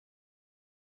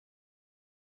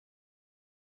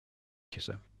Thank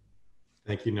you, sir.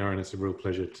 Thank you, Naren. It's a real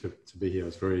pleasure to be here. I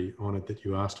was very honoured that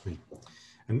you asked me.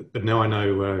 But now I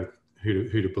know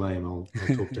who to blame. I'll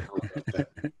talk to Helen about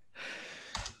that.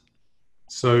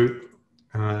 So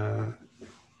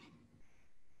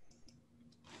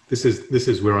this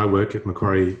is where I work at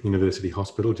Macquarie University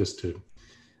Hospital, just to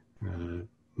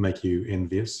make you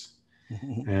envious.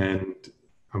 And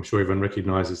I'm sure everyone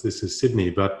recognises this is Sydney,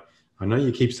 but I know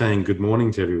you keep saying good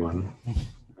morning to everyone.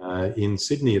 In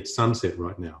Sydney, it's sunset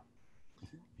right now.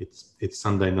 It's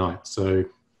Sunday night, so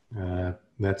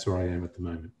that's where I am at the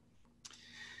moment.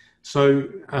 So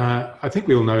I think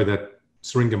we all know that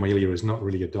Syringomyelia is not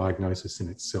really a diagnosis in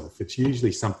itself. It's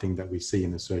usually something that we see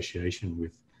in association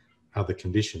with other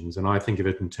conditions, and I think of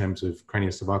it in terms of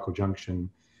craniocervical junction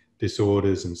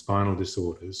disorders and spinal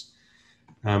disorders.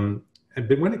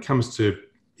 But when it comes to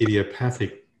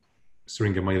idiopathic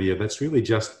Syringomyelia, that's really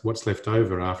just what's left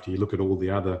over after you look at all the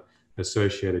other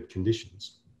associated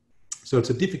conditions. So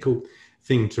it's a difficult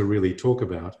thing to really talk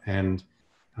about, and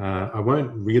I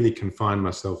won't really confine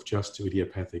myself just to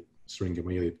idiopathic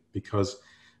Syringomyelia, because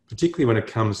particularly when it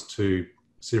comes to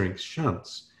syrinx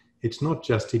shunts, it's not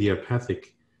just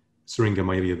idiopathic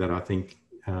Syringomyelia that I think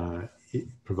it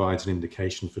provides an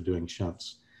indication for doing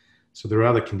shunts. So there are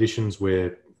other conditions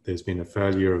where there's been a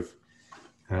failure of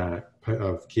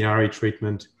Chiari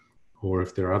treatment, or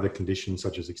if there are other conditions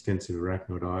such as extensive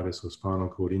arachnoiditis or spinal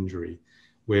cord injury,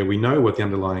 where we know what the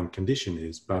underlying condition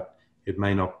is, but it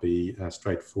may not be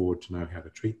straightforward to know how to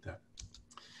treat that.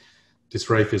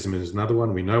 Dysraphism is another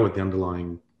one. We know what the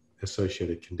underlying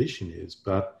associated condition is,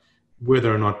 but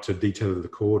whether or not to detether the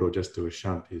cord or just do a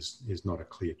shunt is not a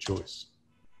clear choice.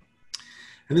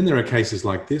 And then there are cases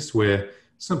like this where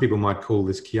some people might call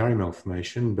this Chiari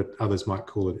malformation, but others might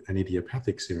call it an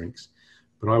idiopathic syrinx.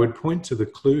 But I would point to the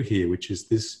clue here, which is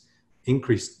this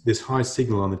high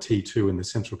signal on the T2 in the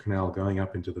central canal going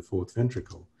up into the fourth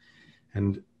ventricle.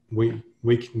 And we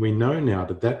know now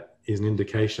that that is an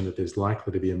indication that there's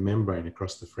likely to be a membrane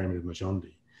across the foramen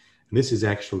majondi. And this is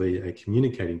actually a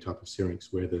communicating type of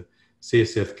syrinx where the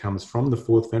CSF comes from the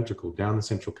fourth ventricle down the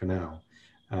central canal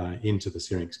into the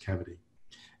syrinx cavity.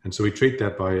 And so we treat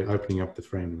that by opening up the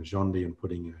foramen majondi and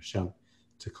putting in a shunt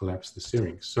to collapse the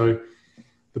syrinx. So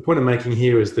the point I'm making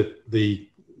here is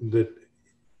that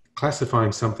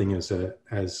classifying something as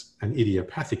an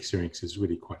idiopathic syrinx is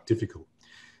really quite difficult.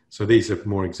 So these are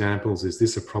more examples. Is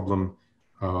this a problem,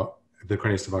 the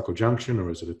craniocervical junction,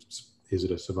 or is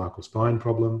it a cervical spine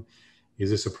problem? Is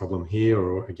this a problem here,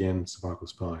 or again, cervical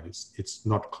spine? It's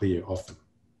not clear often.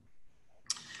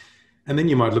 And then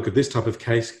you might look at this type of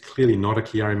case, clearly not a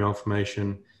Chiari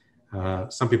malformation.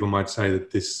 Some people might say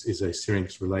that this is a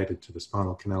syrinx related to the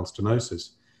spinal canal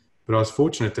stenosis, but I was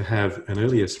fortunate to have an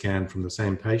earlier scan from the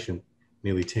same patient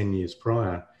nearly 10 years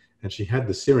prior, and she had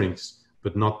the syrinx,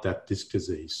 but not that disc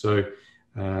disease. So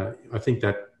I think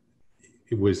that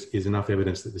is enough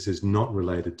evidence that this is not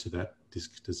related to that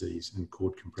disc disease and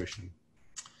cord compression.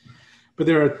 But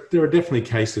there are definitely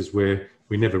cases where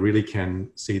we never really can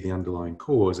see the underlying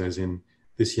cause, as in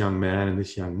this young man and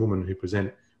this young woman who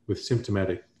present with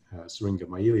symptomatic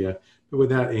Syringomyelia, but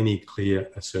without any clear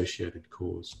associated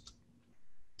cause.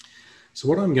 So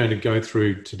what I'm going to go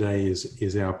through today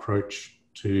is our approach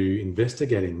to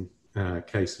investigating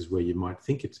cases where you might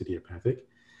think it's idiopathic,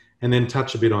 and then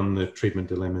touch a bit on the treatment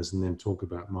dilemmas, and then talk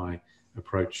about my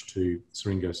approach to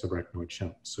syringo-subarachnoid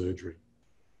shunt surgery.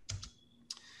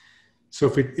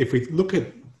 So if we look at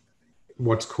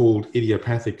what's called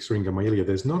idiopathic Syringomyelia,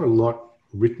 there's not a lot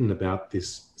written about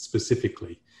this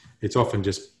specifically. It's often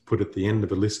just put at the end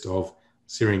of a list of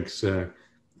syrinx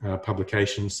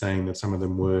publications saying that some of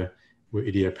them were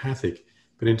idiopathic.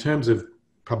 But in terms of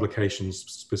publications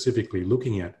specifically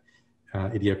looking at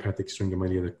idiopathic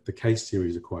Syringomyelia, the case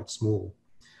series are quite small.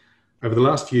 Over the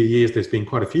last few years, there's been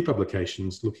quite a few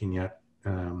publications looking at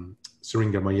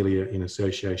Syringomyelia in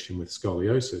association with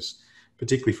scoliosis,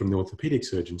 particularly from the orthopedic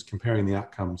surgeons, comparing the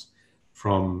outcomes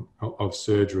of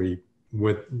surgery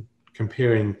with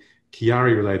comparing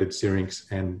Chiari-related syrinx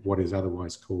and what is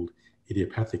otherwise called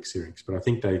idiopathic syrinx. But I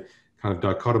think they kind of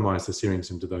dichotomize the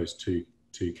syrinx into those two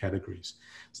categories.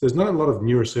 So there's not a lot of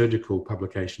neurosurgical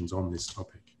publications on this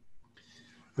topic.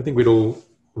 I think we'd all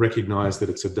recognize that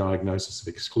it's a diagnosis of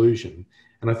exclusion.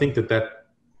 And I think that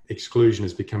exclusion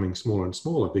is becoming smaller and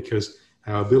smaller because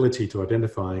our ability to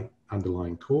identify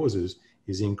underlying causes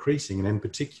is increasing. And in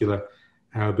particular,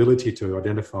 our ability to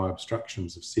identify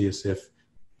obstructions of CSF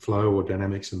flow or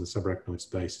dynamics in the subarachnoid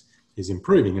space is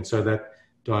improving. And so that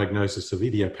diagnosis of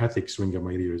idiopathic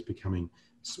Syringomyelia is becoming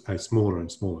a smaller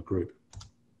and smaller group.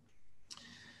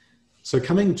 So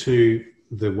coming to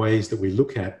the ways that we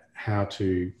look at how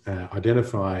to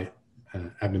identify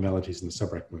abnormalities in the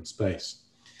subarachnoid space.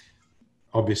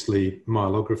 Obviously,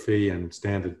 myelography and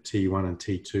standard T1 and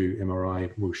T2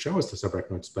 MRI will show us the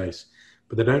subarachnoid space,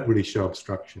 but they don't really show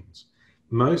obstructions.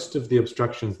 Most of the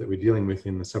obstructions that we're dealing with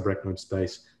in the subarachnoid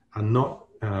space are not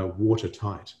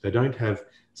watertight. They don't have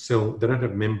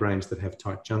membranes that have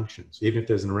tight junctions. Even if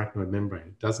there's an arachnoid membrane,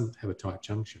 it doesn't have a tight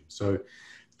junction. So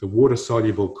the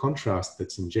water-soluble contrast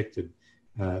that's injected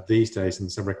these days in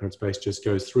the subarachnoid space just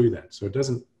goes through that. So it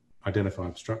doesn't identify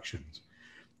obstructions.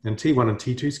 And T1 and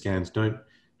T2 scans don't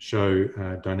show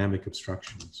dynamic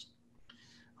obstructions.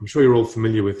 I'm sure you're all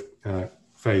familiar with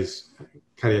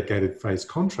cardiac-gated phase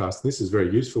contrast. This is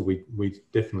very useful. We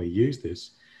definitely use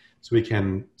this. So we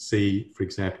can see, for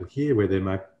example, here where there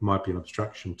might be an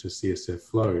obstruction to CSF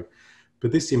flow.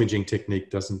 But this imaging technique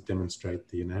doesn't demonstrate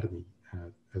the anatomy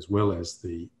as well as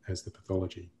the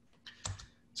pathology.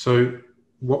 So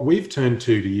what we've turned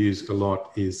to use a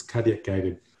lot is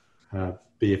cardiac-gated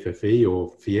BFFE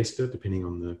or Fiesta, depending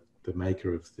on the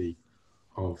maker of the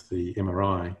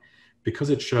MRI, because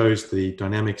it shows the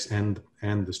dynamics and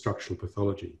the structural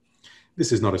pathology.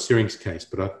 This is not a syrinx case,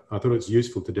 but I thought it's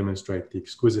useful to demonstrate the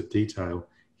exquisite detail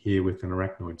here with an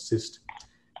arachnoid cyst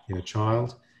in a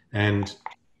child. And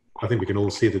I think we can all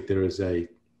see that there is a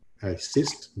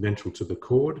cyst ventral to the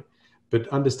cord, but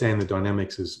understand the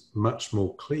dynamics is much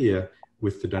more clear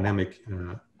with the dynamic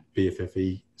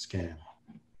BFFE scan,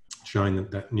 showing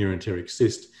that neuroenteric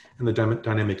cyst and the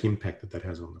dynamic impact that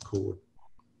has on the cord.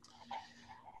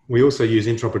 We also use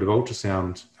intraoperative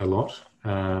ultrasound a lot.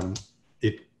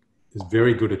 It is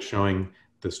very good at showing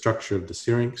the structure of the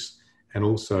syrinx and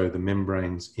also the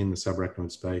membranes in the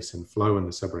subarachnoid space and flow in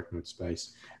the subarachnoid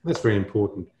space. And that's very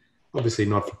important, obviously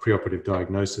not for preoperative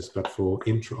diagnosis, but for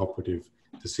intraoperative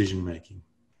decision-making.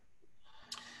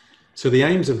 So the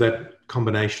aims of that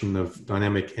combination of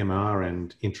dynamic MR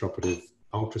and intraoperative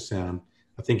ultrasound,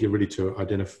 I think, are really to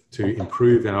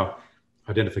improve our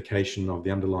identification of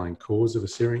the underlying cause of a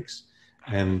syrinx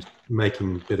and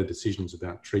making better decisions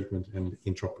about treatment and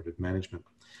intraoperative management.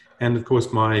 And of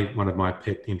course, one of my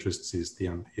pet interests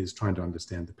is trying to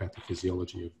understand the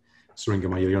pathophysiology of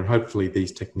Syringomyelia, and hopefully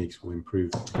these techniques will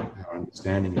improve our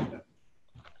understanding of that.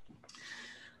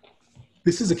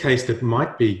 This is a case that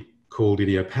might be called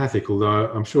idiopathic,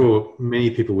 although I'm sure many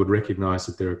people would recognize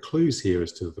that there are clues here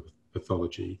as to the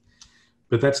pathology,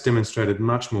 but that's demonstrated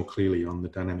much more clearly on the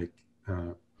dynamic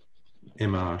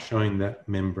MR, showing that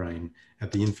membrane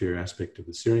at the inferior aspect of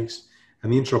the syrinx,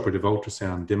 and the intraoperative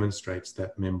ultrasound demonstrates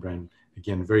that membrane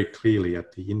again very clearly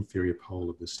at the inferior pole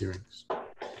of the syrinx.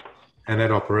 And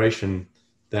at operation,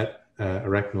 that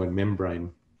arachnoid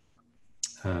membrane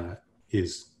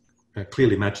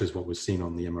clearly matches what was seen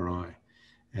on the MRI,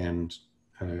 and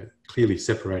clearly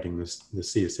separating the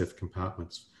CSF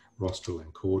compartments, rostral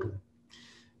and caudal.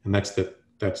 And that's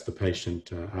the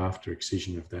patient after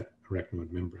excision of that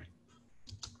arachnoid membrane.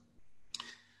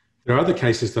 There are other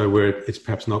cases, though, where it's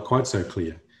perhaps not quite so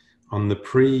clear. On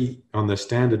the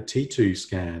standard T2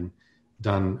 scan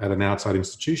done at an outside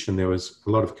institution, there was a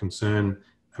lot of concern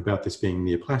about this being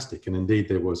neoplastic, and indeed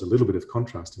there was a little bit of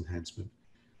contrast enhancement.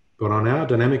 But on our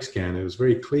dynamic scan, it was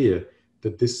very clear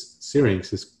that this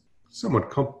syrinx, this somewhat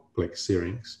complex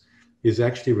syrinx, is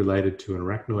actually related to an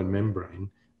arachnoid membrane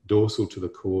dorsal to the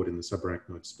cord in the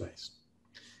subarachnoid space.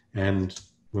 And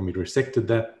when we resected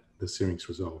that, the syrinx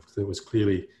resolved. There was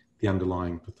clearly the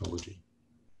underlying pathology.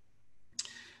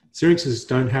 Syrinxes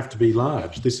don't have to be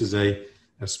large. This is a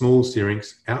small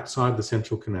syrinx outside the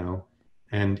central canal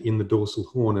and in the dorsal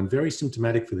horn, and very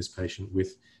symptomatic for this patient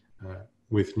with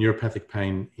neuropathic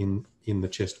pain in the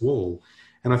chest wall.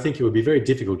 And I think it would be very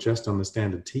difficult just on the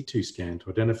standard T2 scan to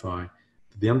identify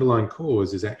that the underlying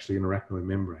cause is actually an arachnoid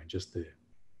membrane just there.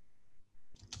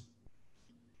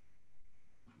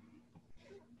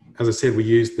 As I said, we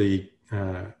use the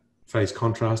phase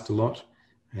contrast a lot,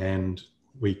 and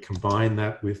we combine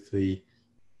that with the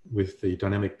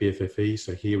dynamic BFFE.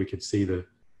 So here we could see the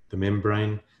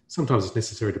membrane. Sometimes it's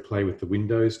necessary to play with the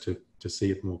windows to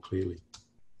see it more clearly.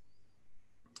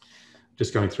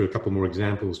 Just going through a couple more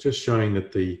examples, just showing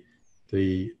that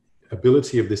the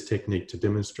ability of this technique to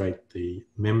demonstrate the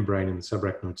membrane in the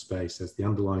subarachnoid space as the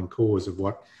underlying cause of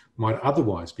what might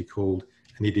otherwise be called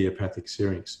an idiopathic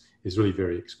syrinx is really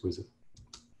very exquisite.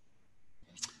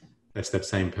 That's that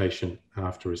same patient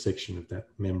after resection of that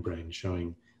membrane,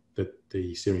 showing that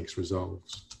the syrinx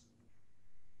resolves.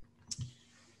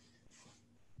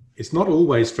 It's not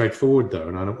always straightforward, though,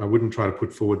 and I wouldn't try to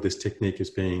put forward this technique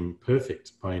as being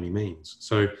perfect by any means.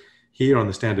 So here on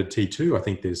the standard T2, I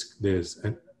think there's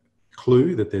a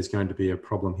clue that there's going to be a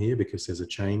problem here because there's a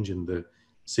change in the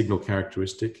signal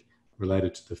characteristic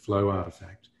related to the flow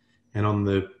artifact. And on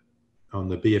the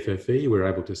BFFE, we're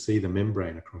able to see the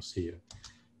membrane across here.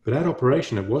 But at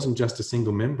operation, it wasn't just a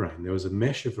single membrane. There was a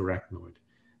mesh of arachnoid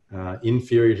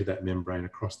inferior to that membrane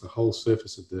across the whole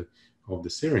surface of the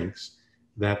syrinx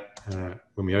that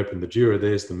when we open the dura,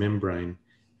 there's the membrane,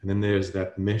 and then there's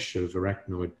that mesh of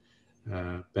arachnoid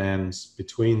bands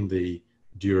between the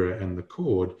dura and the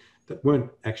cord that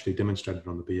weren't actually demonstrated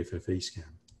on the BFFE scan.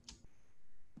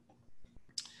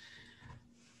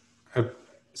 A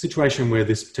situation where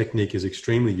this technique is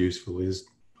extremely useful is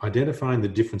identifying the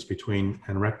difference between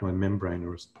an arachnoid membrane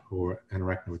or an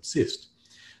arachnoid cyst.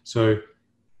 So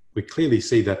we clearly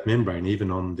see that membrane even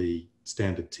on the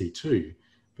standard T2,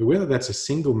 but whether that's a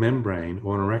single membrane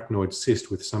or an arachnoid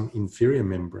cyst with some inferior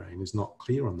membrane is not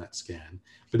clear on that scan,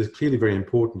 but it's clearly very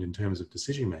important in terms of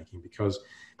decision making, because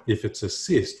if it's a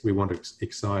cyst, we want to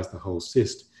excise the whole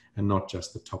cyst and not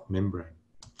just the top membrane.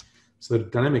 So the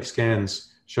dynamic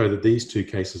scans show that these two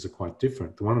cases are quite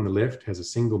different. The one on the left has a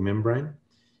single membrane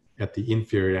at the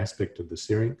inferior aspect of the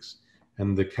syrinx,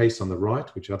 and the case on the right,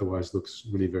 which otherwise looks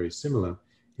really very similar,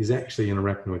 is actually an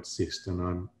arachnoid cyst.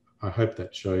 And I hope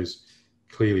that shows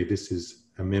clearly this is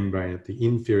a membrane at the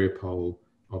inferior pole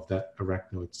of that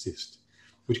arachnoid cyst,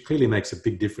 which clearly makes a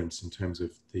big difference in terms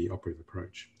of the operative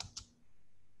approach.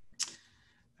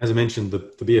 As I mentioned, the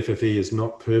BFFE is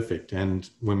not perfect, and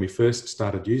when we first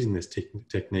started using this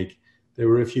technique, there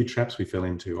were a few traps we fell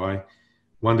into. I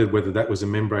wondered whether that was a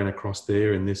membrane across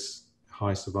there in this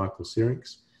high cervical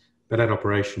syrinx, but at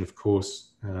operation, of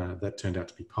course, that turned out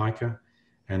to be pica,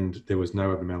 and there was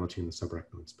no abnormality in the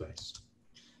subarachnoid space.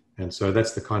 And so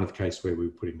that's the kind of case where we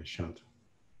put in a shunt.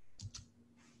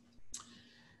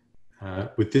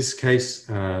 With this case,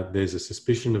 there's a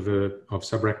suspicion of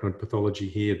subarachnoid pathology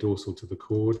here, dorsal to the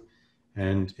cord,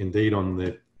 and indeed on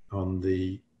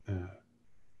the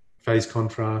phase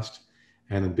contrast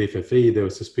and in BFFE, there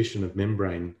was suspicion of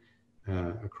membrane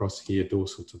across here,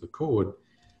 dorsal to the cord.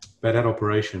 But at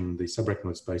operation, the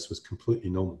subarachnoid space was completely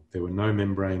normal. There were no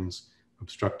membranes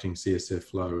obstructing CSF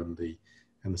flow, and the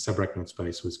subarachnoid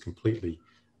space was completely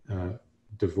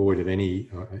devoid of any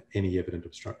evident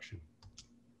obstruction.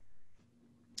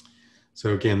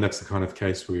 So again, that's the kind of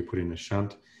case where we put in a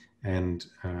shunt, and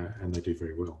they do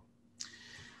very well.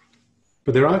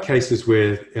 But there are cases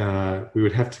where we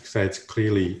would have to say it's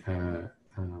clearly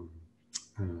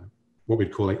what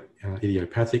we'd call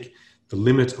idiopathic. The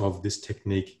limit of this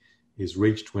technique is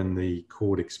reached when the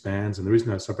cord expands and there is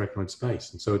no subarachnoid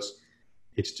space. And so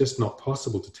it's just not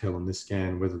possible to tell on this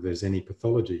scan whether there's any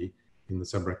pathology in the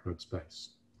subarachnoid space.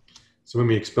 So when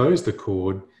we expose the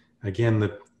cord, again,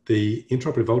 the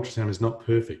intraoperative ultrasound is not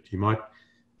perfect. You might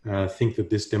think that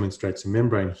this demonstrates a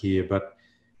membrane here, but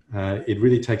it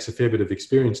really takes a fair bit of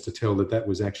experience to tell that that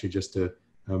was actually just a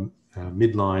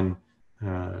midline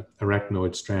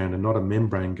arachnoid strand and not a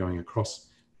membrane going across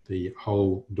the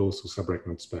whole dorsal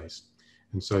subarachnoid space.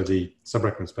 And so the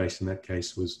subarachnoid space in that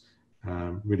case was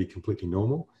really completely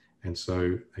normal. And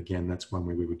so again, that's one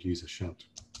where we would use a shunt.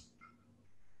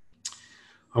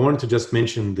 I wanted to just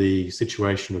mention the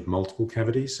situation of multiple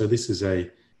cavities. So this is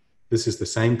the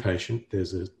same patient.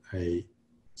 There's a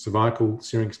cervical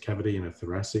syrinx cavity and a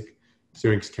thoracic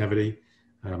syrinx cavity,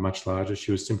 much larger.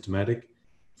 She was symptomatic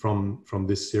from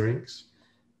this syrinx.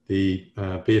 The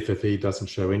BFFE doesn't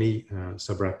show any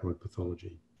subarachnoid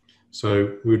pathology.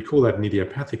 So we would call that an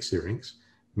idiopathic syrinx,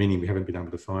 meaning we haven't been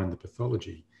able to find the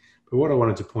pathology. But what I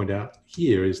wanted to point out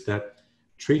here is that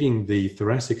treating the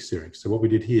thoracic syrinx, so what we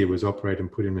did here was operate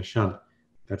and put in a shunt.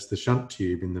 That's the shunt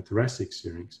tube in the thoracic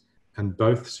syrinx, and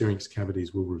both syrinx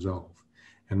cavities will resolve.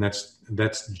 And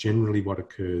that's generally what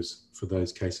occurs for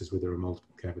those cases where there are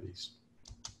multiple cavities.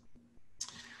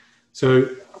 So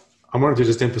I wanted to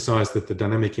just emphasize that the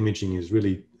dynamic imaging has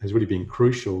really been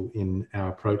crucial in our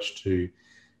approach to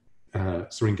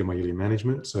Syringomyelia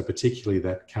management. So particularly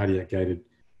that cardiac gated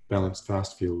balanced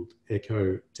fast field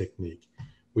echo technique,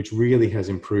 which really has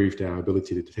improved our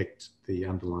ability to detect the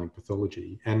underlying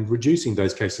pathology and reducing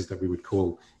those cases that we would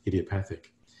call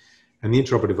idiopathic. And the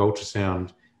intraoperative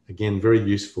ultrasound, again, very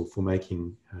useful for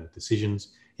making decisions,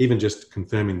 even just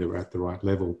confirming that we're at the right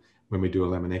level when we do a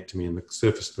laminectomy and the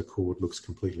surface of the cord looks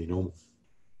completely normal.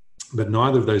 But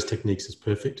neither of those techniques is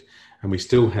perfect, and we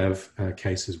still have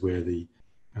cases where the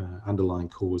underlying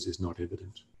cause is not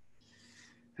evident.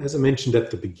 As I mentioned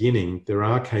at the beginning, there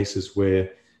are cases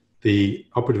where the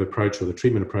operative approach or the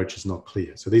treatment approach is not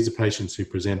clear. So these are patients who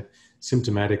present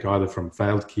symptomatic either from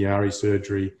failed Chiari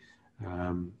surgery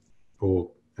or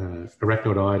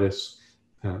arachnoiditis,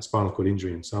 spinal cord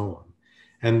injury, and so on.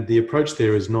 And the approach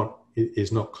there is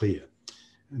not clear.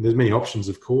 And there's many options,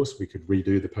 of course. We could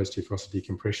redo the posterior fossa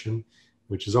decompression,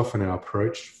 which is often our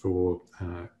approach for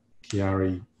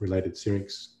Chiari-related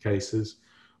syrinx cases.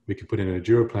 We could put in a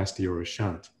duroplasty or a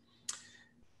shunt.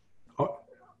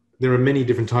 There are many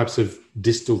different types of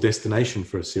distal destination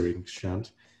for a syrinx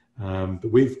shunt,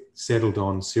 but we've settled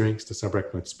on syrinx to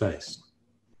subarachnoid space.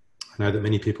 I know that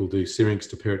many people do syrinx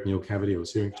to peritoneal cavity or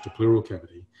syrinx to pleural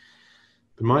cavity,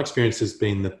 but my experience has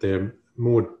been that they're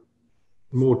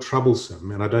more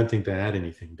troublesome, and I don't think they add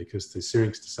anything, because the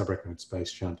syrinx to subarachnoid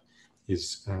space shunt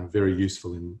is very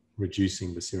useful in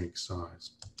reducing the syrinx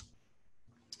size.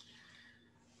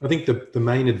 I think the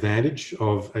main advantage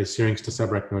of a syrinx to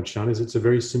subarachnoid shunt is it's a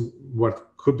very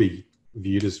what could be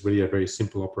viewed as really a very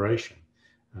simple operation.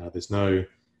 There's no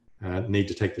need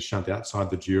to take the shunt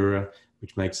outside the dura,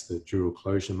 which makes the dural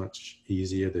closure much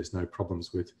easier. There's no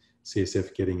problems with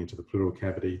CSF getting into the pleural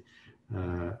cavity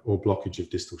or blockage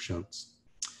of distal shunts.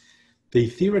 The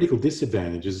theoretical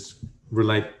disadvantages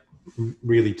relate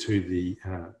really to the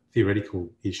theoretical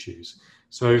issues.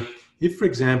 So if, for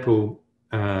example,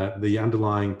 the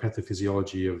underlying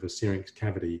pathophysiology of the syrinx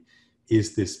cavity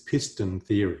is this piston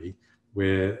theory,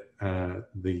 where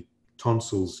the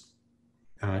tonsils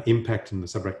impact in the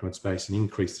subarachnoid space and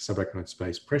increase the subarachnoid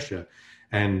space pressure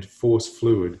and force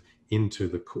fluid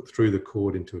through the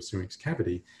cord into a syrinx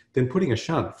cavity, then putting a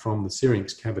shunt from the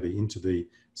syrinx cavity into the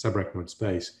subarachnoid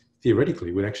space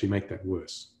theoretically would actually make that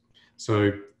worse.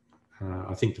 So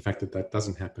I think the fact that that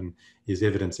doesn't happen is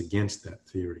evidence against that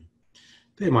theory.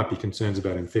 There might be concerns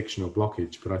about infection or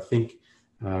blockage, but I think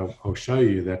I'll show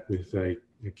you that with a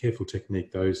careful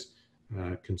technique, those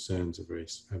concerns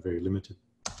are very limited.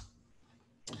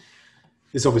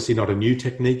 This is obviously not a new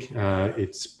technique.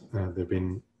 There've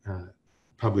been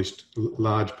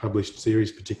large published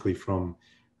series, particularly from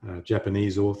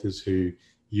Japanese authors, who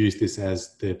use this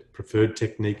as their preferred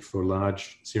technique for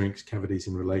large syrinx cavities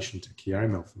in relation to Chiari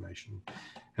malformation.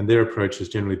 And their approach has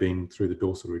generally been through the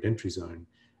dorsal root entry zone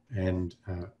and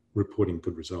reporting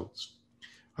good results.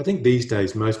 I think these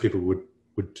days most people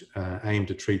would aim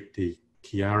to treat the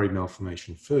Chiari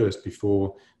malformation first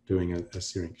before doing a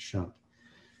syrinx shunt.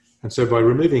 And so by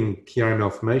removing Chiari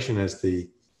malformation as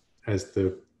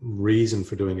the reason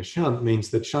for doing a shunt means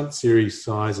that shunt series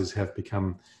sizes have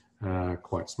become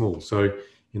quite small. So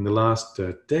in the last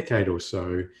decade or so,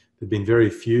 there have been very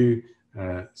few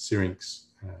syrinx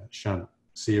shunt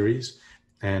series,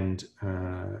 and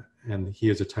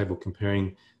here's a table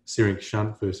comparing syrinx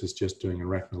shunt versus just doing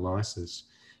arachnolysis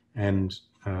and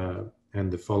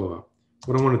the follow-up.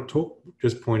 What I want to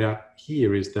just point out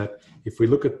here is that if we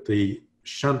look at the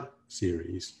shunt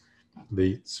series,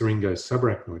 the syringo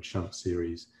subarachnoid shunt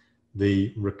series,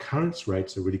 the recurrence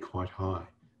rates are really quite high.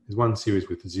 There's one series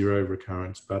with 0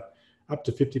 recurrence, but up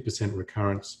to 50%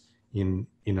 recurrence in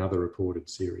other reported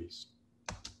series.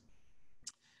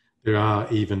 There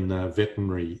are even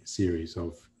veterinary series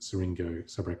of syringo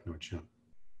subarachnoid shunt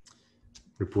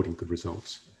reporting good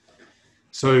results.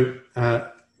 So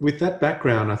with that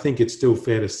background, I think it's still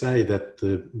fair to say that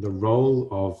the role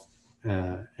of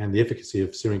and the efficacy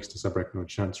of syrinx to subarachnoid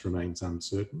shunts remains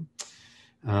uncertain.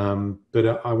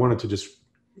 But I wanted to just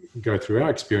go through our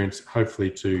experience,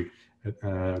 hopefully to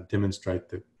demonstrate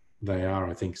that they are,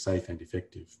 I think, safe and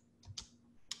effective.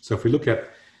 So if we look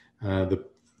at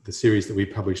the series that we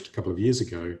published a couple of years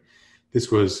ago,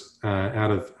 this was out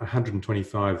of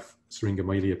 125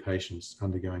 Syringomyelia patients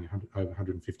undergoing over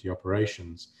 150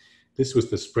 operations. This was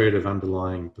the spread of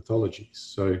underlying pathologies.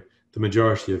 So the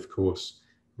majority, of course,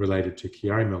 related to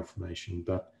Chiari malformation,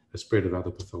 but a spread of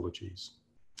other pathologies.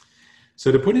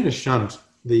 So to put in a shunt,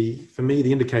 for me,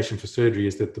 the indication for surgery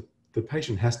is that the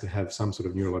patient has to have some sort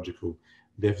of neurological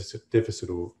deficit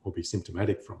or be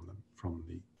symptomatic from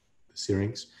the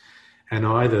syrinx, and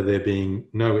either there being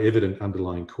no evident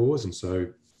underlying cause, and so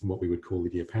what we would call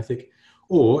idiopathic,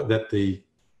 or that the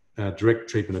direct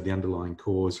treatment of the underlying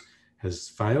cause has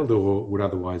failed or would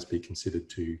otherwise be considered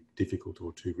too difficult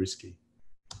or too risky.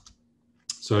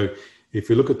 So if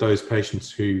we look at those patients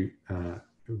who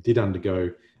did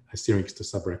undergo a syrinx to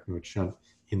subarachnoid shunt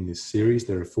in this series,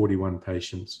 there are 41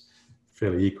 patients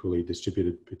fairly equally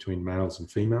distributed between males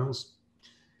and females.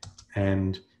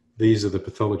 And these are the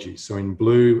pathologies. So in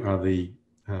blue are the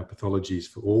pathologies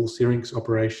for all syrinx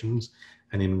operations,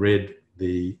 and in red,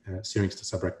 the syrinx to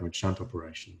subarachnoid shunt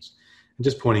operations. And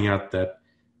just pointing out that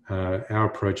our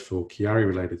approach for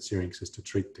Chiari-related syrinx is to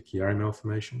treat the Chiari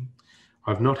malformation.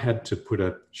 I've not had to put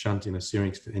a shunt in a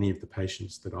syrinx for any of the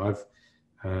patients that I've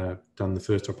done the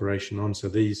first operation on. So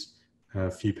these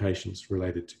few patients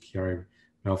related to Chiari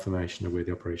malformation are where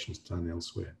the operation is done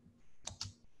elsewhere.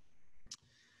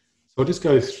 So I'll just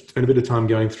spend a bit of time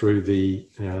going through the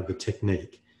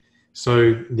technique.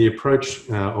 So the approach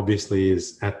obviously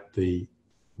is at the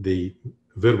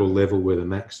vertebral level where the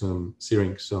maximum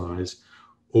syrinx size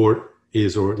or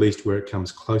at least where it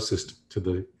comes closest to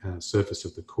the surface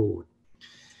of the cord.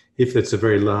 If it's a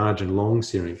very large and long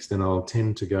syrinx, then I'll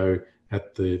tend to go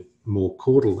at the more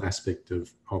caudal aspect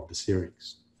of the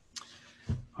syrinx.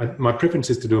 My preference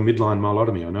is to do a midline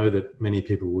myolotomy. I know that many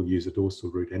people will use a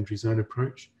dorsal root entry zone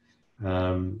approach,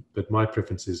 but my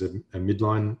preference is a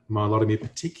midline myolotomy,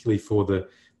 particularly for the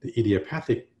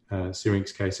idiopathic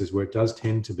syrinx cases where it does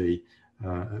tend to be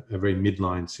a very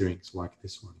midline syrinx like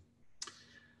this one.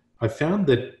 I found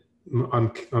that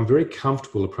I'm very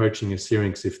comfortable approaching a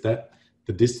syrinx if the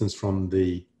distance from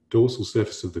the dorsal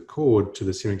surface of the cord to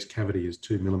the syrinx cavity is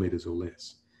 2 millimeters or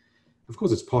less. Of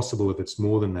course, it's possible if it's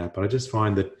more than that, but I just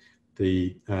find that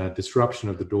the disruption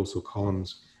of the dorsal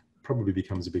columns probably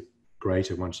becomes a bit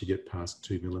greater once you get past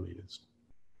 2 millimeters.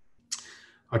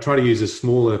 I try to use as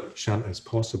small a shunt as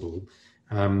possible.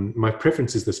 My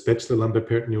preference is the Spätzle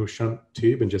lumboperitoneal shunt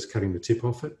tube and just cutting the tip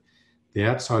off it. The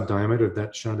outside diameter of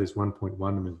that shunt is 1.1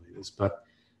 millimeters, but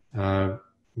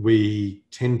we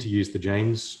tend to use the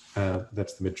James,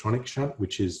 that's the Medtronic shunt,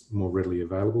 which is more readily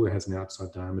available. It has an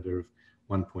outside diameter of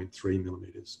 1.3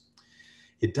 millimeters.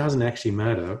 It doesn't actually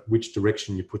matter which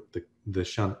direction you put the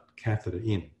shunt catheter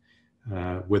in,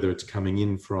 whether it's coming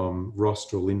in from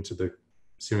rostral into the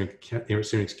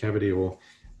syrinx cavity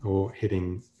or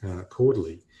heading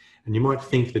caudally. And you might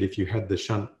think that if you had the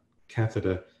shunt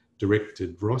catheter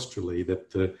directed rostrally, that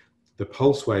the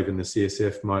pulse wave in the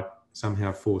CSF might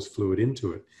somehow force fluid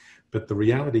into it. But the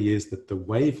reality is that the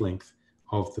wavelength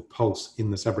of the pulse in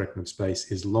the subarachnoid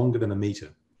space is longer than a meter.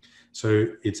 So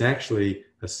it's actually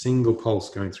a single pulse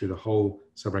going through the whole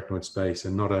subarachnoid space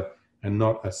and not a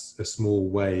small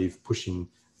wave pushing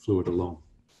fluid along.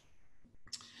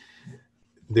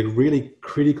 The really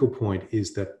critical point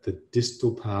is that the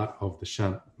distal part of the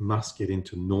shunt must get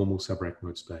into normal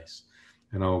subarachnoid space.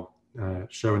 And I'll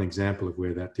show an example of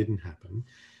where that didn't happen.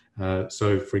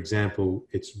 So, for example,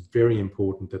 it's very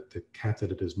important that the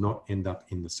catheter does not end up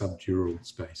in the subdural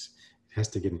space. It has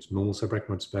to get into normal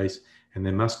subarachnoid space, and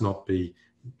there must not be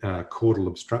caudal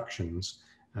obstructions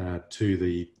to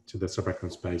the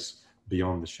subarachnoid space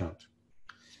beyond the shunt.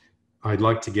 I'd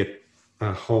like to get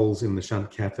holes in the shunt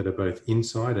catheter both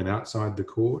inside and outside the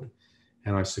cord,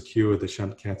 and I secure the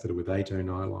shunt catheter with 8-0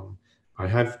 nylon. I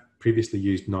have previously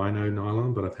used 9-0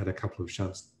 nylon, but I've had a couple of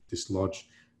shunts dislodge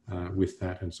with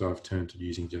that, and so I've turned to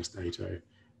using just 8-0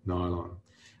 nylon.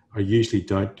 I usually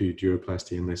don't do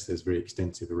duroplasty unless there's very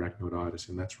extensive arachnoiditis,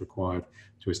 and that's required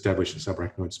to establish a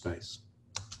subarachnoid space.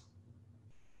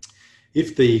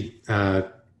 If the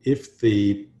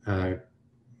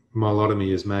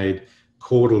myelotomy is made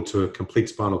caudal to a complete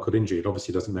spinal cord injury, it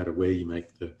obviously doesn't matter where you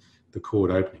make the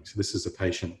cord opening. So this is a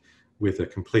patient with a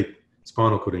complete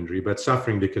spinal cord injury, but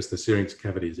suffering because the syrinx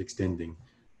cavity is extending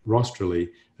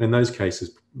rostrally. And in those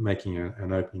cases, making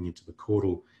an opening into the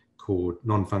caudal cord,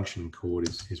 non-functioning cord,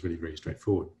 is really very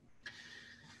straightforward.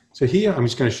 So here I'm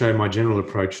just going to show my general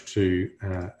approach to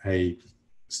a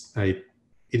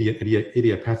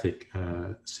idiopathic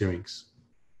syrinx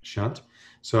shunt.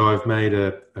 So I've made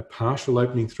a partial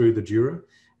opening through the dura,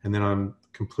 and then I'm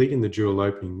completing the dural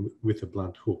opening with a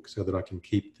blunt hook so that I can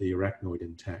keep the arachnoid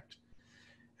intact.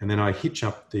 And then I hitch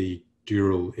up the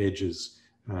dural edges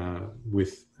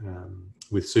with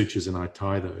sutures, and I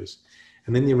tie those.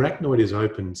 And then the arachnoid is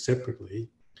opened separately,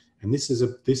 and this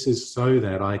is so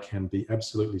that I can be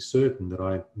absolutely certain that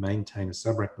I maintain a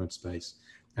subarachnoid space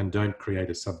and don't create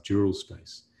a subdural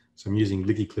space. So I'm using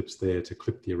Licky clips there to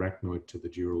clip the arachnoid to the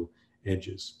dural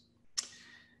edges.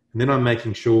 And then I'm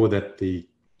making sure that the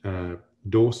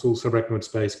dorsal subarachnoid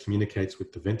space communicates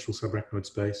with the ventral subarachnoid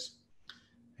space.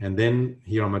 And then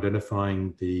here I'm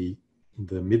identifying the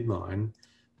midline,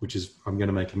 which is, I'm going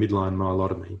to make a midline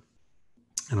myelotomy.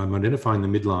 And I'm identifying the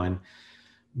midline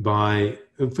by,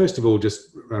 first of all,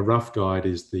 just a rough guide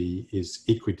is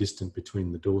equidistant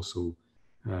between the dorsal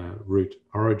root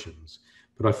origins.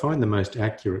 But I find the most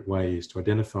accurate way is to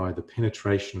identify the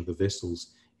penetration of the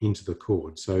vessels into the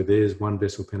cord. So there's one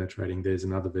vessel penetrating, there's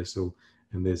another vessel,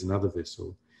 and there's another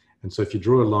vessel. And so if you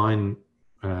draw a line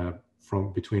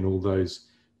from between all those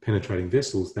penetrating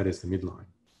vessels, that is the midline.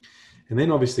 And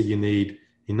then obviously you need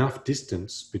enough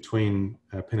distance between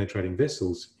penetrating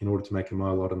vessels in order to make a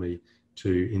myelotomy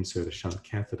to insert a shunt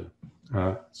catheter.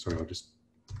 Sorry,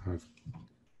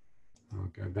 I'll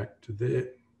go back to there.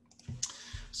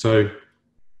 So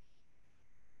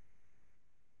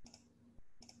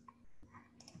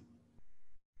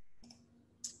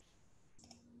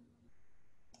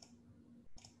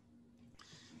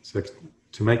So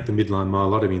to make the midline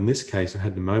myelotomy, in this case, I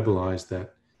had to mobilize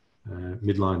that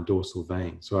midline dorsal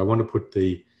vein. So I want to put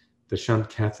the shunt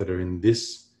catheter in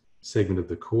this segment of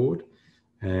the cord,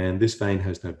 and this vein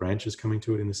has no branches coming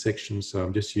to it in the section. So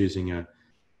I'm just using a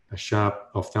sharp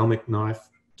ophthalmic knife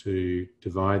to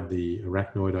divide the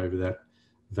arachnoid over that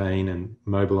vein and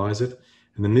mobilize it.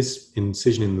 And then this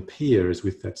incision in the pia is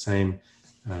with that same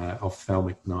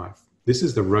ophthalmic knife. This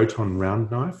is the Roton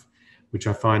round knife, which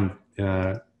I find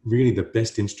really the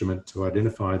best instrument to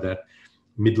identify that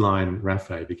midline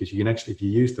raphe, because you can actually, if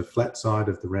you use the flat side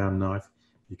of the round knife,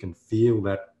 you can feel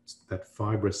that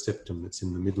fibrous septum that's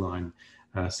in the midline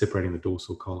separating the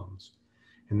dorsal columns.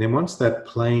 And then once that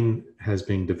plane has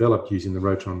been developed using the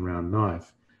Roton round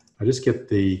knife, I just get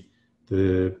the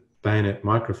bayonet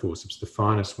microforceps, the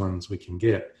finest ones we can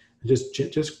get, and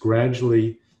just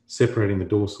gradually separating the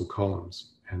dorsal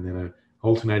columns, and then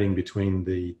alternating between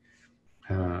the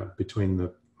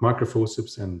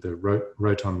microforceps and the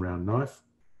Roton round knife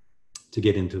to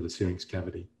get into the syrinx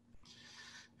cavity.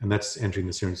 And that's entering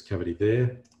the syrinx cavity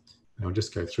there. And I'll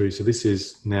just go through. So this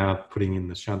is now putting in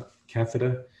the shunt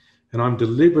catheter, and I'm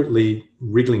deliberately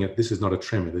wriggling it. This is not a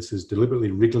tremor. This is deliberately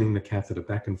wriggling the catheter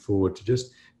back and forward to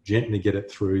just gently get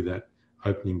it through that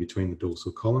opening between the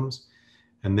dorsal columns.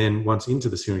 And then once into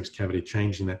the syrinx cavity,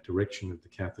 changing that direction of the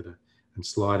catheter and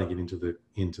sliding it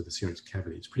into the syrinx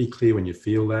cavity. It's pretty clear when you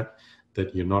feel that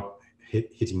you're not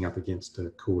hitting up against a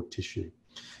cord tissue.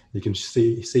 You can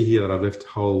see here that I've left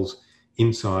holes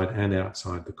inside and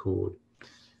outside the cord.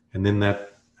 And then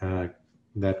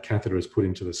that catheter is put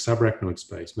into the subarachnoid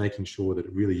space, making sure that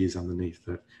it really is underneath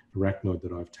that arachnoid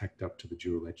that I've tacked up to the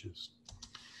dural edges.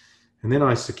 And then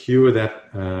I secure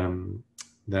that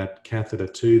catheter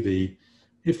to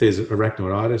if there's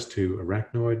arachnoiditis, to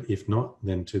arachnoid. If not,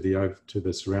 then to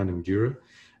the surrounding dura.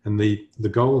 And the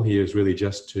goal here is really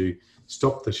just to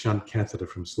stop the shunt catheter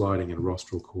from sliding in a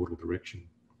rostral caudal direction.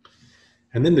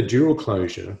 And then the dural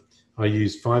closure, I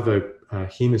use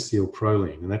 5-hemosyl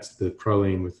proline, and that's the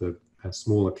proline with a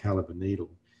smaller caliber needle.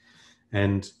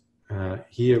 And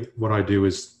here what I do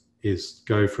is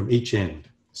go from each end.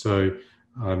 So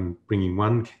I'm bringing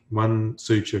one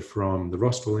suture from the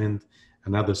rostral end,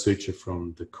 another suture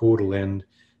from the caudal end,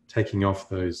 taking off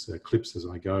those clips as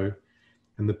I go.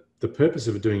 And the purpose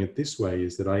of doing it this way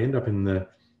is that I end up in the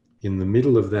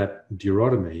middle of that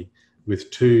durotomy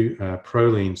with two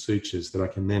proline sutures that I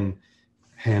can then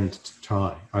hand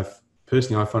tie.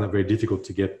 Personally, I find it very difficult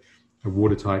to get a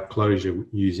watertight closure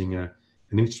using an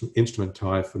instrument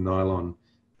tie for nylon,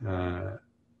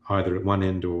 either at one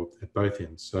end or at both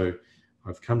ends. So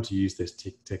I've come to use this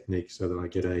technique so that I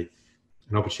get an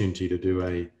opportunity to do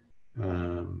a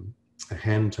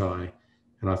hand tie,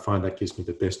 and I find that gives me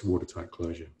the best watertight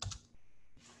closure.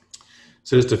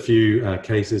 So just a few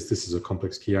cases. This is a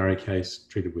complex Chiari case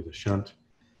treated with a shunt.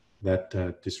 That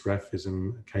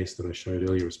dysraphism case that I showed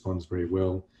earlier responds very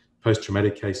well.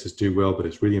 Post-traumatic cases do well, but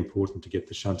it's really important to get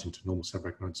the shunt into normal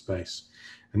subarachnoid space.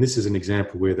 And this is an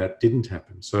example where that didn't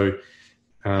happen. So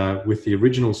with the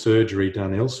original surgery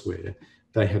done elsewhere,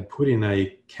 they had put in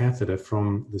a catheter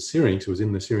from the syrinx. It was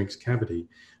in the syrinx cavity,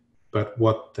 but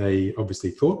what they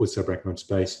obviously thought was subarachnoid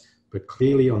space, but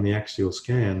clearly on the axial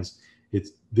scans,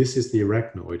 this is the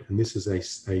arachnoid, and this is a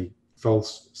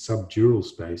false subdural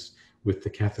space with the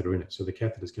catheter in it. So the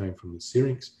catheter is going from the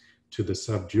syrinx to the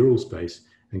subdural space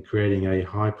and creating a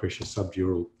high pressure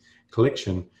subdural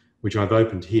collection, which I've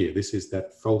opened here. This is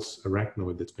that false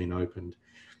arachnoid that's been opened.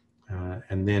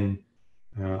 And then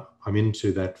I'm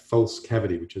into that false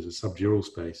cavity, which is a subdural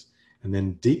space. And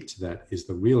then deep to that is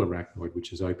the real arachnoid,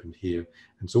 which is opened here.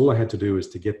 And so all I had to do is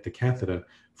to get the catheter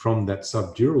from that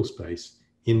subdural space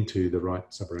into the right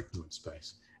subarachnoid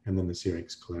space. And then the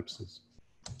syrinx collapses.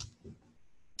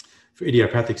 For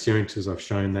idiopathic syrinxes, I've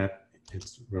shown that.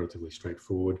 It's relatively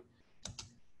straightforward.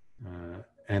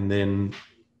 And then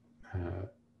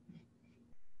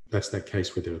that's that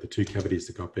case where there are the two cavities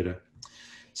that got better.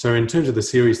 So in terms of the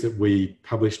series that we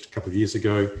published a couple of years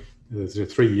ago, there's a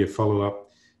 3-year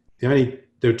follow-up. There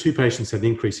were 2 patients who had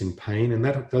an increase in pain, and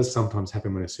that does sometimes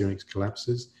happen when a syrinx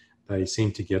collapses. They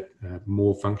seem to get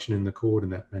more function in the cord,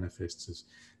 and that manifests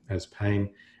as pain.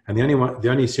 And the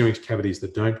only syrinx cavities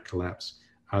that don't collapse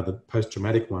are the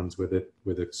post-traumatic ones where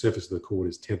the surface of the cord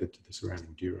is tethered to the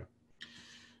surrounding dura.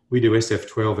 We do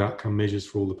SF12 outcome measures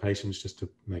for all the patients just to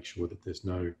make sure that there's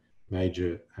no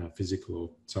major physical or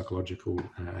psychological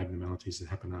abnormalities that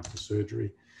happen after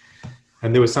surgery.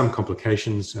 And there were some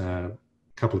complications, a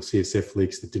couple of CSF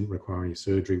leaks that didn't require any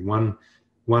surgery, one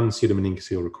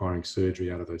pseudomeningeal requiring surgery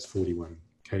out of those 41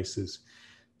 cases.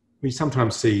 we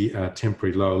sometimes see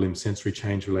temporary lower limb sensory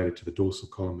change related to the dorsal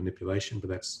column manipulation, but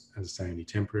that's, as I say, only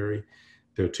temporary.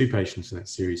 There were 2 patients in that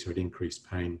series who had increased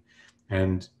pain,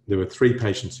 and there were 3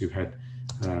 patients who had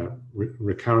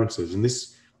recurrences. And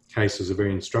this case was a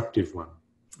very instructive one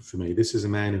for me. This is a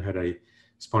man who had a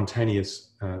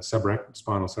spontaneous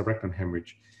spinal subarachnoid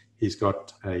hemorrhage. He's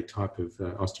got a type of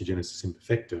osteogenesis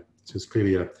imperfecta, so it's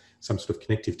clearly some sort of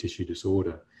connective tissue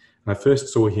disorder. And I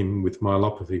first saw him with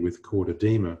myelopathy with cord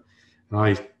edema, and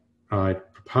I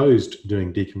proposed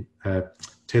doing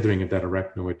tethering of that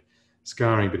arachnoid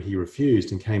scarring, but he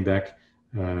refused and came back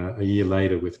a year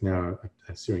later with now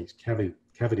a syrinx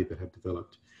cavity that had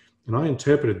developed. And I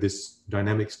interpreted this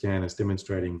dynamic scan as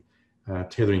demonstrating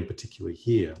tethering, particularly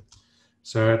here.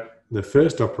 So at the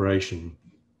first operation,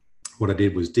 what I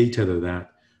did was detether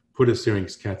that, put a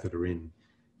syrinx catheter in.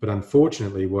 But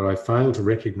unfortunately, what I failed to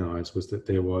recognize was that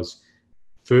there was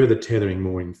further tethering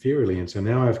more inferiorly. And so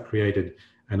now I've created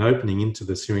an opening into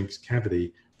the syrinx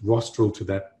cavity rostral to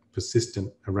that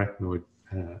persistent arachnoid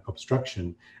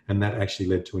obstruction, and that actually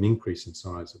led to an increase in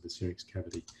size of the syrinx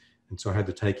cavity. And so I had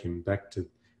to take him back to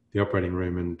the operating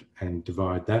room and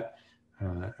divide that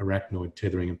arachnoid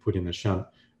tethering and put in a shunt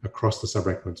across the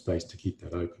subarachnoid space to keep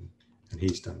that open. And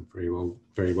he's done very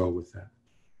well with that.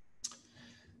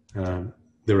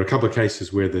 There were a couple of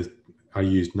cases where I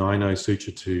used 9-0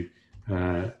 suture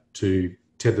to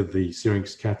tether the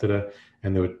syrinx catheter,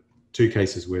 and there were 2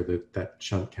 cases where that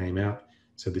shunt came out.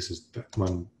 So this is that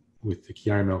one with the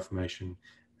Chiari malformation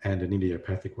and an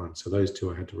idiopathic one. So those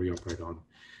 2 I had to reoperate on.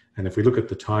 And if we look at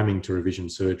the timing to revision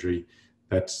surgery,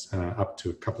 that's up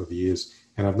to a couple of years.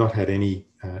 And I've not had any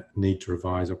need to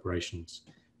revise operations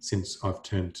since I've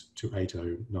turned to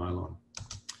 8-0 nylon.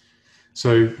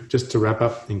 So just to wrap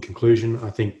up, in conclusion, I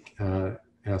think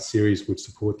our series would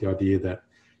support the idea that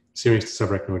syrinx to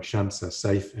subarachnoid shunts are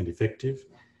safe and effective.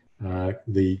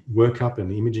 The workup and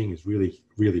the imaging is really,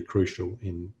 really crucial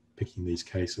in picking these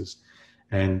cases.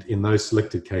 And in those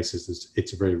selected cases,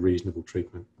 it's a very reasonable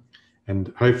treatment.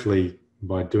 And hopefully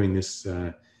by doing this,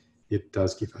 it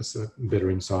does give us a better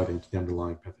insight into the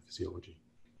underlying pathophysiology.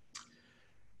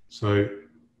 So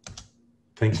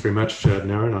thanks very much,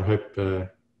 Naren. I hope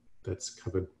that's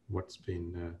covered what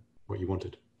you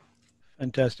wanted.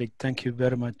 Fantastic. Thank you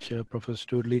very much, Professor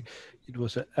Stoodley. It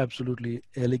was an absolutely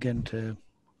elegant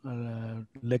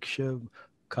lecture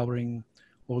covering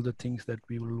all the things that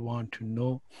we will want to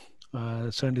know.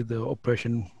 Certainly the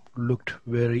operation looked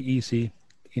very easy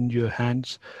in your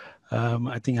hands.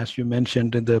 I think, as you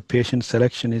mentioned, the patient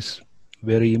selection is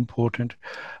very important.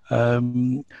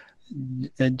 And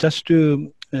just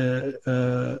to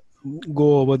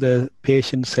go over the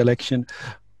patient selection,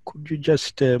 could you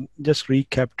just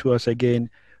recap to us again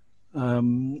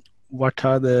what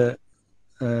are the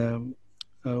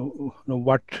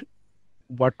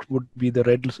what would be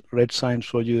the red signs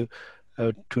for you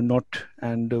to note,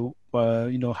 and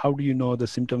how do you know the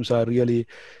symptoms are really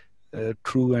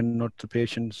true and not the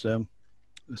patient's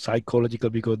psychological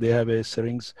because they have a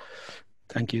syrinx?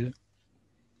 Thank you.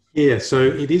 Yeah, so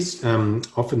it is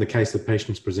often the case that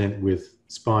patients present with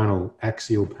spinal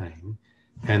axial pain,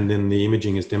 and then the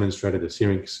imaging has demonstrated a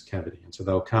syrinx cavity. And so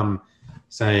they'll come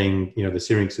saying, the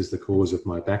syrinx is the cause of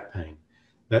my back pain.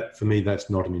 That, for me, that's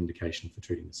not an indication for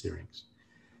treating the syrinx.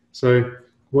 So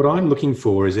what I'm looking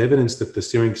for is evidence that the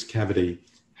syrinx cavity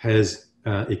has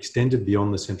extended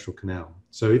beyond the central canal.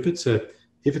 So if it's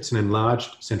an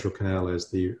enlarged central canal as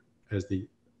the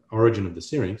origin of the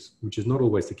syrinx, which is not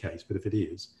always the case, but if it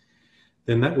is,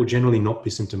 then that will generally not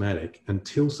be symptomatic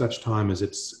until such time as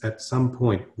it's at some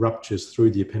point ruptures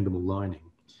through the ependymal lining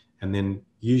and then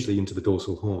usually into the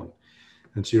dorsal horn.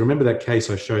 And so you remember that case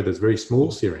I showed, there's very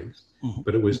small syrinx,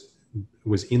 but it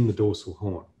was in the dorsal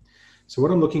horn. So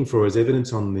what I'm looking for is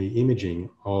evidence on the imaging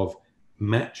of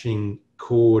matching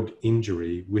cord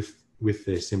injury with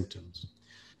their symptoms.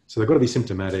 So they've got to be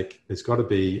symptomatic. There's got to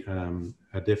be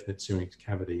a definite syrinx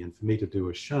cavity. And for me to do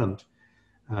a shunt,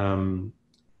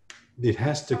 it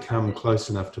has to come close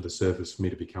enough to the surface for me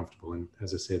to be comfortable. And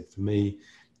as I said, for me,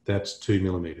 that's 2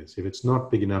 millimeters. If it's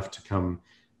not big enough to come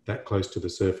that close to the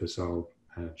surface, I'll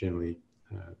generally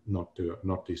not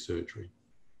do surgery.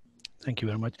 Thank you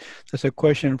very much. There's a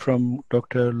question from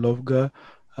Dr. Lovga.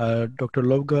 Dr.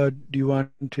 Lovga, do you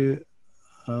want to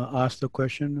ask the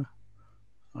question?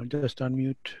 I'll just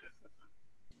unmute.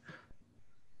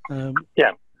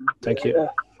 Yeah. Thank you.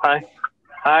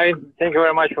 Hi, thank you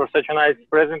very much for such a nice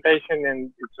presentation,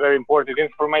 and it's very important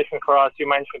information for us you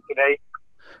mentioned today.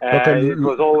 It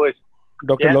was always...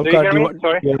 Dr. Lovga,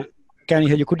 Sorry? can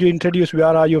hear you. Could you introduce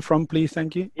where are you from, please?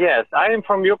 Thank you. Yes, I am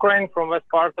from Ukraine, from west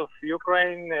part of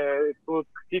Ukraine, Stoodley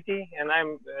city, and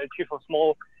I'm chief of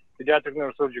small pediatric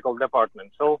neurosurgical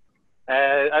department. So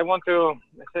I want to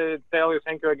tell you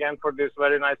thank you again for this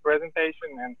very nice presentation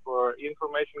and for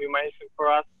information you mentioned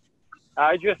for us.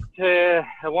 I just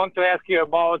want to ask you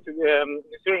about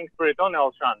syrinx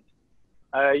peritoneal shunt.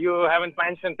 You haven't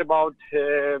mentioned about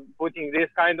putting this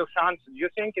kind of shunts. Do you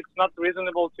think it's not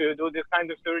reasonable to do this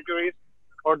kind of surgeries,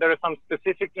 or there are some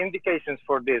specific indications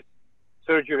for this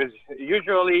surgeries?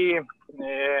 Usually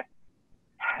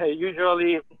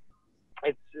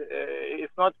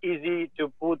it's not easy to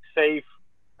put safe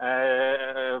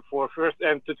for first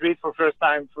and to treat for first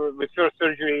time with first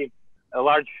surgery a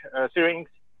large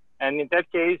syrinx. And in that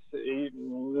case,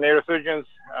 neurosurgeons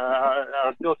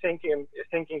are still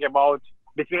thinking about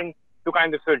between two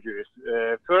kinds of surgeries.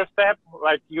 First step,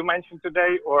 like you mentioned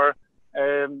today, or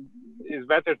is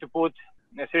better to put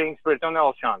a syrinx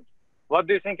peritoneal shunt. What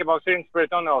do you think about syrinx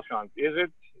peritoneal shunt? Is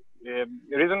it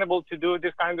reasonable to do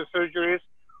this kind of surgeries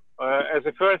as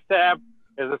a first step,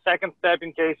 as a second step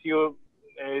in case you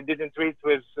didn't treat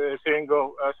with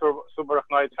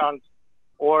subarachnoid shunt?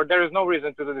 Or there is no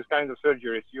reason to do this kind of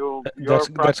surgeries? That's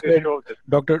great.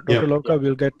 Dr. Yeah. Loka,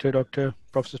 we'll get to Dr.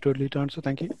 Professor Stoodley to answer.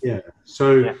 Thank you. Yeah.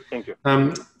 So, thank you.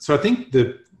 So I think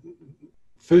that,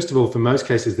 first of all, for most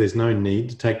cases, there's no need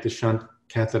to take the shunt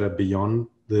catheter beyond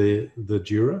the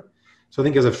dura. So I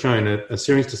think, as I've shown, a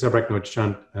syrinx to subarachnoid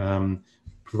shunt,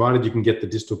 provided you can get the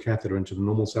distal catheter into the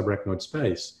normal subarachnoid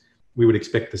space, we would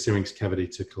expect the syrinx cavity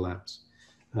to collapse.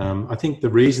 I think the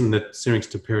reason that syrinx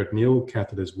to peritoneal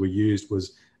catheters were used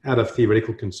was out of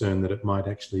theoretical concern that it might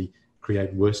actually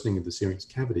create worsening of the syrinx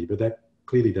cavity, but that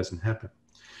clearly doesn't happen.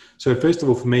 So first of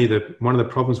all, for me, one of the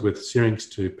problems with syrinx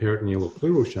to peritoneal or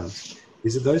pleural shunts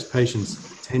is that those patients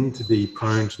tend to be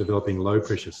prone to developing low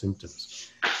pressure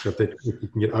symptoms. So if you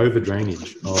can get over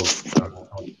drainage of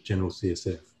general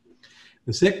CSF.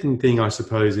 The second thing, I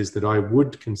suppose, is that I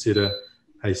would consider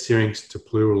a syrinx to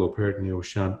pleural or peritoneal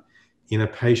shunt in a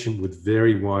patient with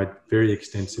very wide, very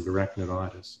extensive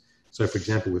arachnoiditis. So, for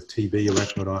example, with TB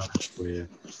arachnoiditis, where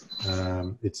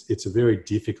it's a very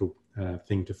difficult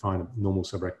thing to find a normal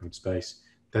subarachnoid space,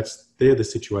 they're the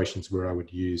situations where I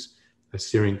would use a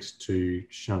syrinx to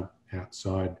shunt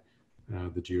outside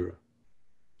the dura.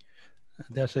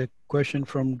 There's a question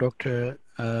from Dr.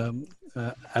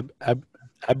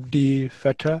 Abdi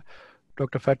Fatah.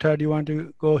 Dr. Fatah, do you want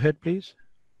to go ahead, please?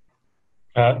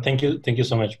 Thank you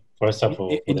so much, Professor,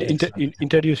 for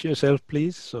introduce yourself,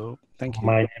 please. So, thank you.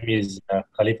 My name is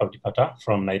Khalif Abdi Fatah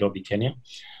from Nairobi, Kenya.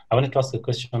 I wanted to ask a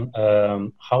question.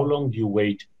 How long do you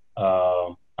wait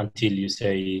until you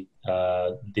say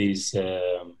the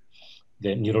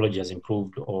neurology has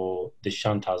improved or the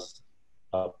shunt has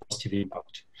a positive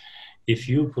impact? If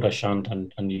you put a shunt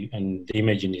and the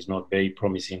imaging is not very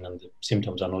promising and the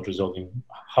symptoms are not resolving,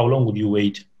 how long would you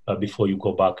wait before you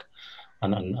go back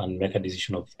and make a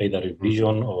decision of either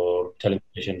revision or tell a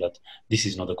patient that this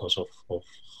is not the cause of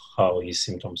how his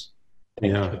symptoms?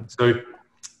 Thank you. So,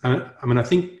 I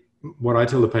think what I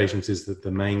tell the patients is that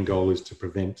the main goal is to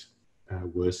prevent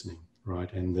worsening,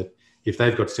 right? And that if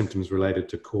they've got symptoms related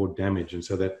to cord damage, and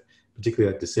so that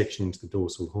particularly that dissection into the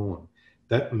dorsal horn,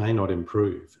 that may not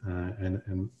improve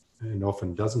and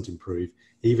often doesn't improve,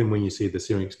 even when you see the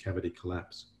syrinx cavity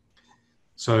collapse.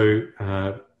 So,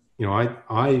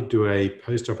 I do a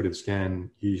post-operative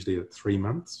scan usually at 3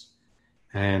 months,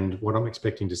 and what I'm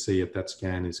expecting to see at that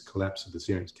scan is collapse of the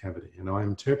syrinx cavity. And I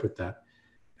interpret that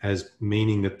as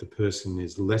meaning that the person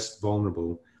is less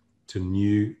vulnerable to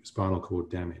new spinal cord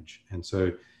damage. And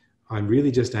so I'm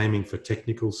really just aiming for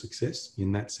technical success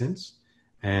in that sense,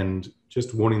 and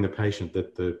just warning the patient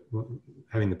that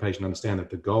having the patient understand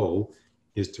that the goal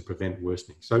is to prevent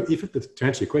worsening. So to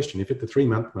answer your question, if at the 3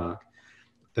 month mark,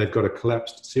 they've got a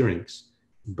collapsed syrinx,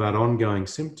 but ongoing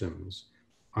symptoms,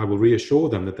 I will reassure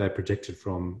them that they're protected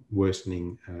from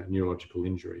worsening neurological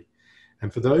injury.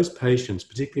 And for those patients,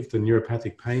 particularly if the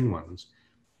neuropathic pain ones,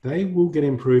 they will get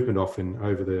improvement often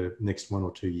over the next 1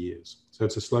 or 2 years. So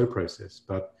it's a slow process,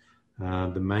 but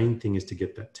the main thing is to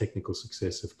get that technical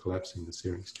success of collapsing the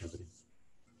syrinx cavity.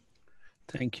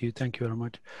 Thank you. Thank you very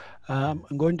much. I'm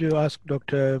going to ask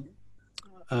Dr.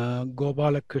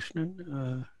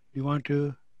 Gopalakrishnan. You want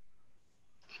to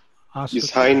ask? Yes,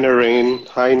 hi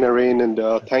Naren,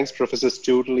 and thanks Professor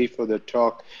Stoodley for the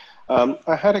talk.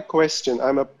 I had a question.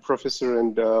 I'm a professor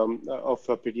of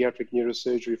pediatric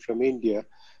neurosurgery from India.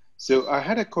 So I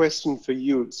had a question for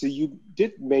you. So you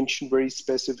did mention very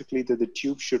specifically that the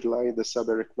tube should lie in the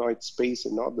subarachnoid space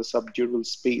and not the subdural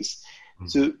space. Mm-hmm.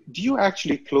 So do you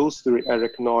actually close the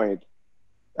arachnoid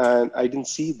and I didn't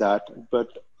see that. But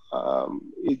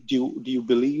do you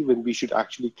believe and we should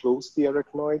actually close the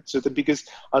arachnoid so that, because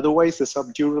otherwise the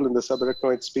subdural and the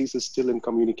subarachnoid space is still in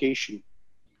communication?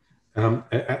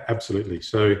 Absolutely.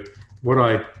 So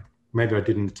what maybe I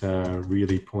didn't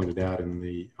really point it out in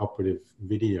the operative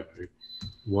video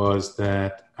was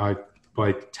that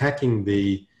by tacking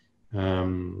the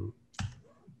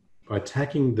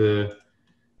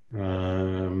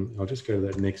I'll just go to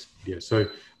that next video. So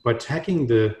by tacking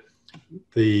the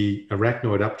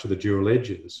arachnoid up to the dural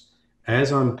edges,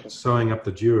 as I'm sewing up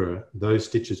the dura, those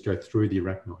stitches go through the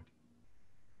arachnoid,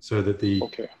 so that the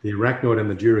arachnoid and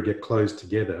the dura get closed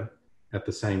together at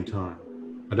the same time.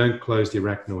 I don't close the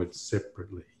arachnoid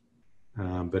separately,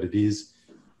 but it is,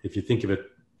 if you think of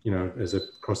it, as a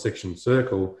cross-section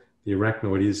circle, the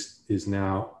arachnoid is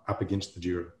now up against the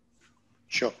dura.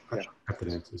 Sure. I hope that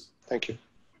answers. Thank you.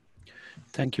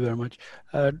 Thank you very much.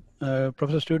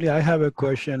 Professor Stoodley, I have a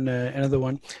question, another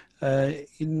one.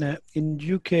 In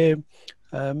UK,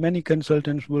 many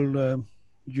consultants will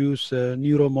use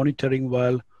neuro monitoring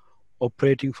while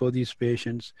operating for these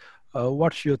patients.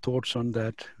 What's your thoughts on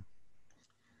that?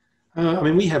 I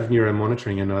mean, we have neuro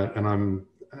monitoring, and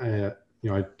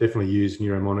I definitely use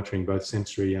neuro monitoring, both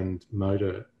sensory and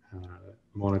motor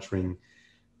monitoring,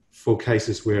 for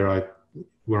cases where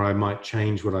I might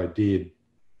change what I did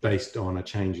based on a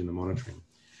change in the monitoring.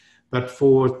 But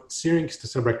for syrinx to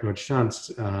subarachnoid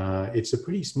shunts, it's a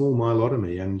pretty small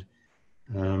myelotomy, and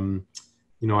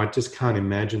I just can't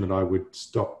imagine that I would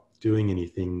stop doing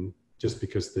anything just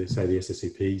because the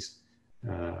SSEPs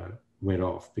went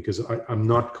off, because I'm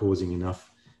not causing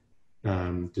enough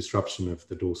disruption of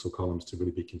the dorsal columns to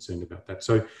really be concerned about that.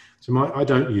 So I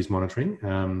don't use monitoring,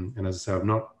 and as I say, I've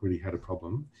not really had a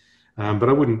problem. But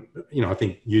I wouldn't, I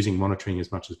think using monitoring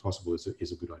as much as possible is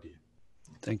a good idea.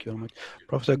 Thank you very much.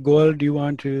 Professor Goel, do you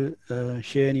want to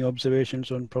share any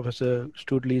observations on Professor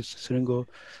Stoodley's syringo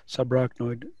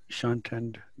subarachnoid shunt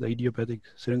and the idiopathic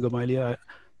syringomyelia?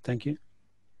 Thank you.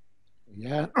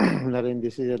 Yeah, Naren,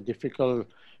 this is a difficult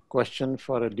question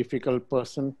for a difficult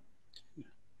person.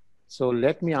 So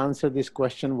let me answer this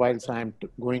question whilst I'm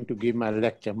going to give my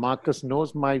lecture. Marcus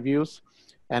knows my views.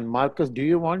 And Marcus, do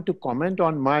you want to comment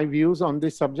on my views on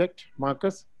this subject,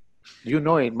 Marcus? You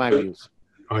know it, my views.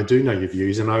 I do know your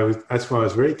views, and that's why I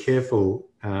was very careful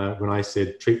when I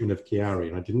said treatment of Chiari,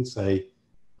 and I didn't say,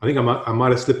 I think I might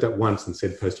have slipped up once and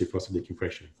said posterior fossa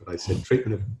decompression, but I said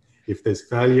treatment of, if there's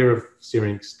failure of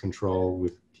syrinx control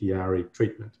with Chiari,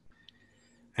 treatment.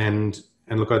 And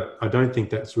look, I don't think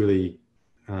that's really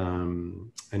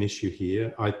an issue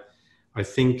here. I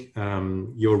think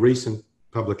your recent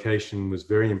publication was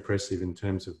very impressive in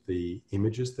terms of the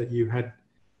images that you had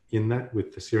in that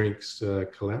with the syrinx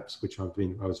collapse, which I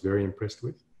was very impressed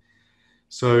with.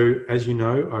 So as you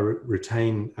know, I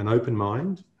retain an open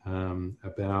mind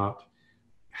about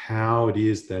how it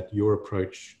is that your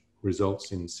approach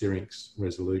results in syrinx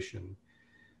resolution.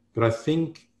 But I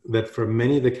think that for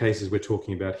many of the cases we're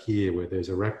talking about here, where there's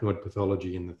arachnoid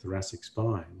pathology in the thoracic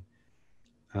spine,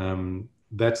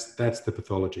 that's the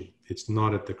pathology. It's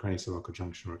not at the craniocervical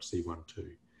junction or at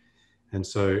C1-2.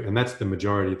 And that's the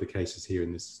majority of the cases here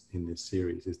in this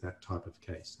series, is that type of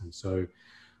case. And so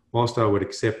whilst I would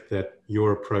accept that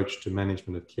your approach to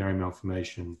management of Chiari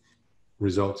malformation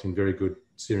results in very good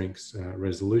syrinx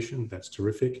resolution, that's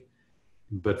terrific.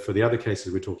 But for the other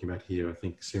cases we're talking about here, I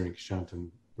think syrinx shunt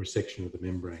and resection of the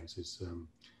membranes is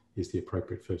the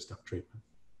appropriate first up treatment.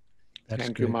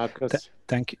 Thank you, Marcus.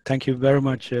 Thank you very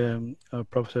much,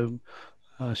 Professor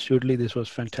Stoodley. This was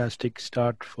fantastic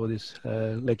start for this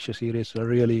lecture series. I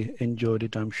really enjoyed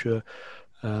it. I'm sure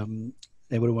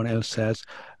everyone else has.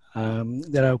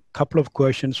 There are a couple of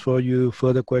questions for you,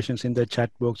 further questions in the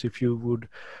chat box. If you would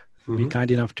be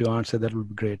kind enough to answer, that would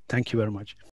be great. Thank you very much.